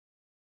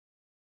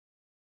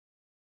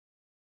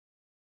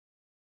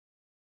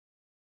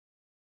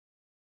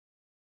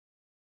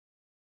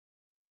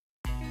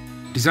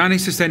Designing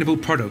sustainable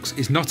products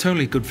is not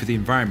only good for the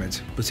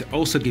environment, but it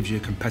also gives you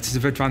a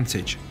competitive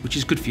advantage, which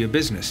is good for your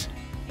business.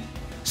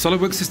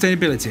 SolidWorks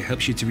Sustainability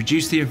helps you to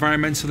reduce the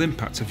environmental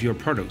impact of your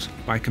products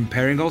by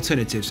comparing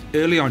alternatives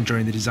early on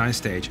during the design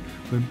stage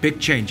when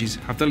big changes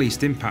have the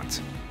least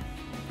impact.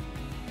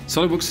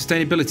 SolidWorks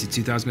Sustainability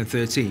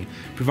 2013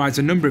 provides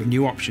a number of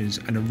new options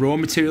and a raw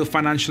material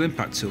financial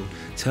impact tool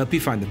to help you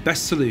find the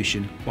best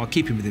solution while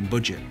keeping within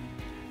budget.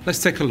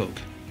 Let's take a look.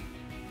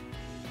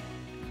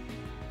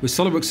 With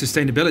SolidWorks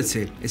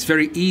Sustainability, it's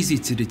very easy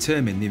to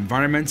determine the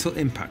environmental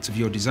impact of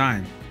your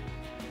design.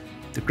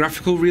 The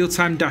graphical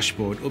real-time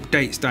dashboard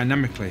updates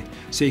dynamically,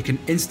 so you can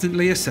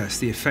instantly assess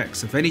the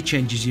effects of any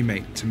changes you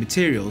make to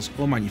materials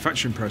or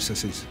manufacturing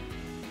processes.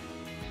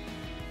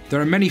 There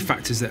are many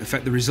factors that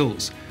affect the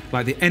results,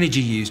 like the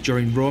energy used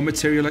during raw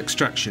material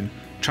extraction,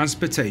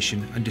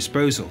 transportation and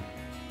disposal.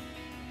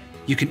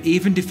 You can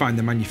even define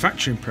the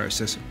manufacturing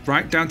process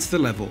right down to the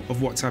level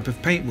of what type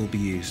of paint will be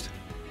used.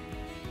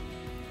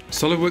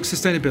 SolidWorks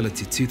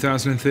Sustainability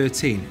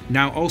 2013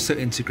 now also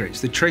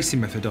integrates the tracing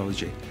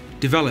methodology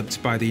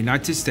developed by the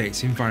United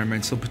States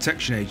Environmental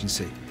Protection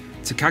Agency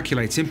to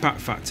calculate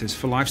impact factors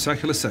for life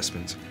cycle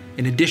assessment,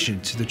 in addition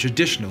to the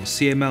traditional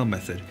CML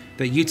method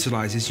that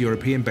utilises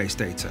European-based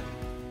data.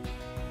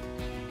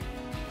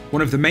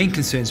 One of the main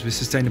concerns with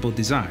sustainable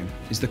design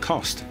is the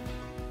cost.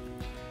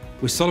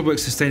 With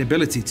SolidWorks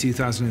Sustainability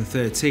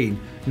 2013,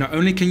 not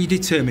only can you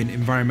determine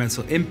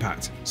environmental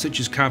impact,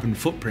 such as carbon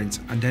footprint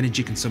and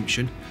energy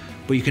consumption,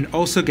 but you can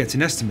also get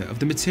an estimate of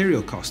the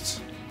material costs.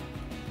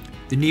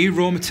 The new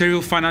Raw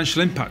Material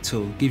Financial Impact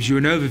tool gives you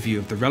an overview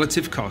of the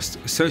relative cost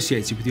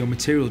associated with your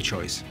material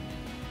choice.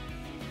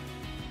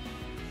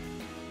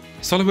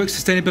 SolidWorks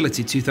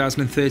Sustainability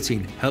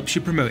 2013 helps you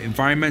promote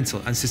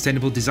environmental and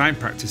sustainable design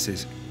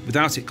practices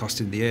without it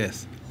costing the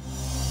earth.